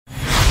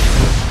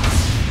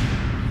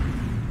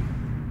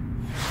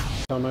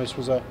How nice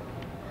was that?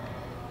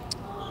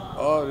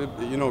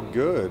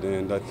 Good,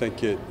 and I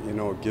think it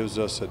gives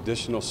us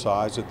additional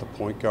size at the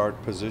point guard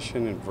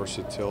position and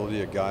versatility.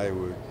 A guy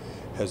who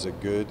has a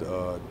good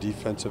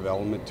defensive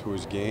element to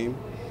his game,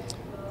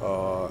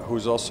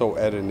 who's also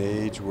at an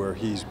age where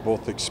he's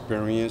both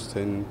experienced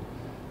and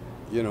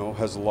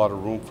has a lot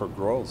of room for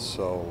growth.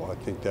 So I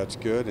think that's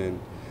good,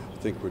 and I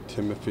think with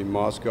Timofey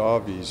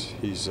Mozgov,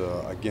 he's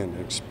again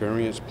an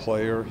experienced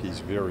player. He's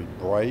very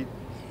bright.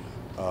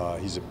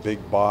 He's a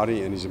big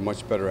body, and he's a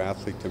much better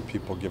athlete than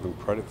people give him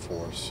credit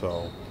for.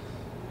 So,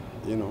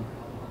 now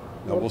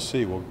we'll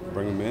see. We'll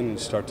bring them in and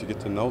start to get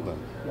to know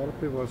them. A lot of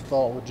people have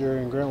thought with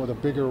Jerian Grant with a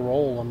bigger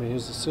role. I mean,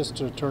 his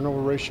assist-to-turnover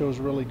ratio is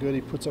really good.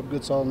 He puts up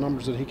good, solid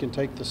numbers that he can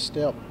take the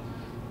step.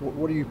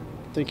 What do you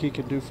think he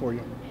can do for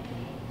you?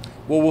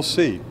 Well, we'll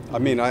see. I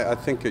mean, I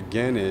think,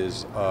 again,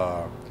 is,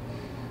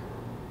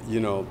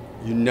 you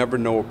never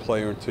know a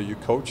player until you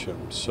coach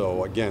him.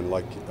 So, again,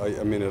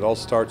 it all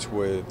starts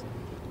with,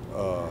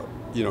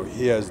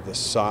 he has the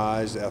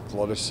size,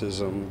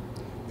 athleticism,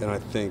 and I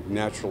think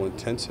natural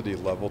intensity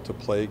level to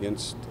play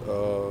against,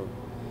 the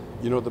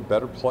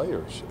better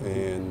players.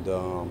 And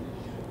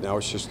now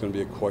it's just going to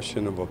be a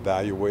question of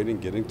evaluating,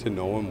 getting to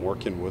know him,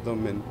 working with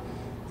him,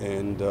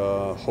 and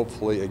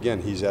hopefully,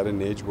 again, he's at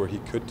an age where he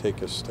could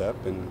take a step,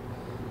 and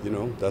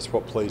that's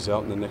what plays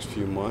out in the next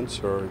few months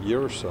or a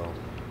year or so.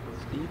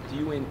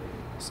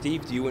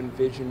 Steve, do you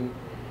envision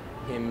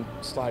him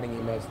sliding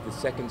him as the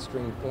second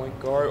string point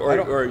guard?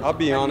 I'll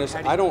be honest,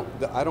 I don't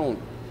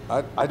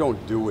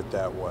do it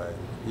that way.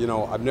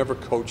 I've never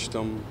coached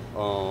him.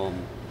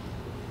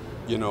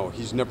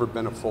 He's never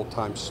been a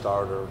full-time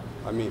starter.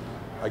 I mean,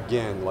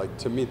 again,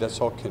 to me, that's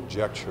all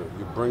conjecture.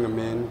 You bring him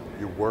in,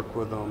 you work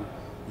with him,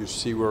 you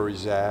see where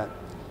he's at,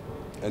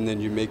 and then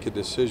you make a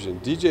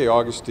decision. DJ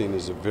Augustine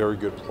is a very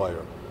good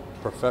player,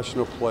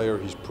 professional player.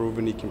 He's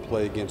proven he can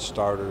play against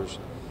starters.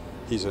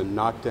 He's a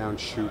knockdown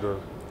shooter.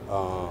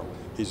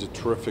 He's a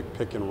terrific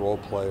pick-and-roll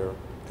player,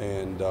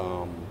 and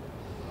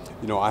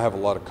I have a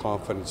lot of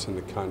confidence in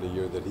the kind of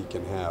year that he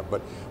can have.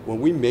 But when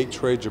we make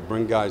trades or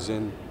bring guys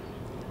in,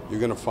 you're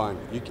going to find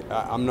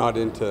I'm not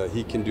into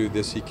he can do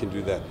this, he can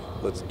do that.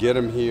 Let's get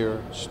him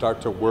here,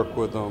 start to work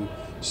with him,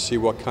 see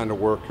what kind of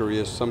worker he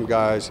is. Some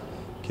guys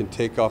can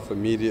take off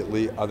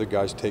immediately, other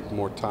guys take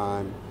more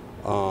time,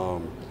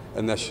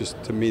 and that's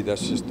just, to me,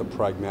 that's just the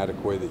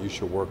pragmatic way that you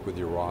should work with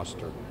your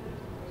roster.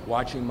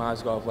 Watching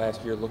Mozgov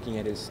last year, looking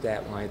at his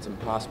stat line, it's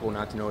impossible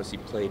not to notice he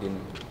played in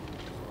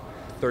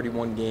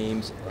 31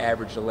 games,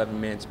 averaged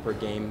 11 minutes per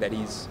game, that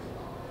he's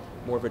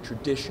more of a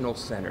traditional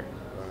center.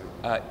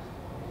 Right.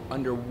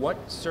 Under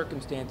what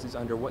circumstances,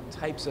 under what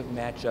types of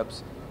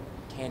matchups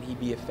can he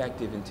be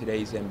effective in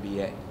today's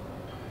NBA?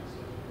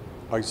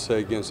 I'd say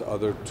against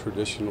other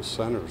traditional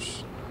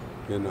centers.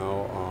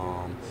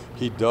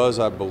 He does,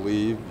 I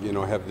believe,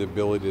 have the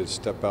ability to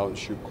step out and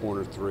shoot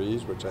corner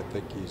threes, which I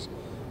think he's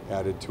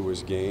added to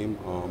his game.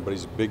 But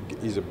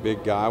he's a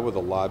big guy with a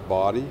live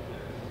body,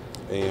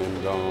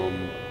 and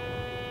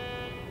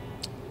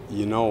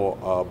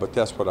but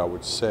that's what I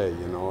would say.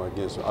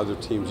 Against other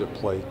teams that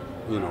play,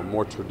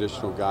 more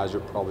traditional guys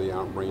are probably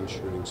out range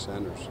shooting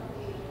centers.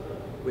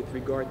 With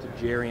regard to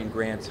Jerian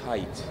Grant's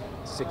height,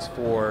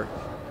 6'4",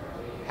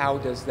 how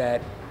does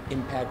that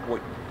impact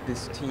what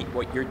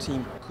your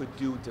team could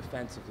do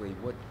defensively?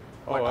 What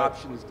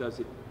options does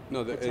it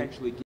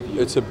potentially give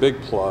you? It's a big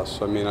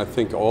plus. I mean, I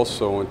think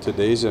also in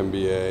today's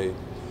NBA,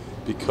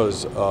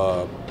 because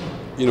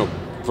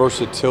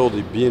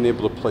versatility, being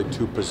able to play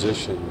two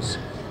positions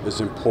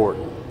is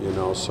important.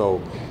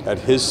 So at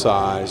his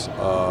size,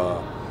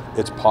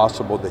 it's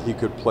possible that he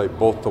could play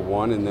both the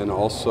one and then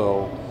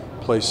also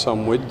play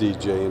some with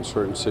DJ in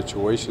certain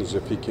situations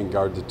if he can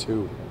guard the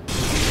two.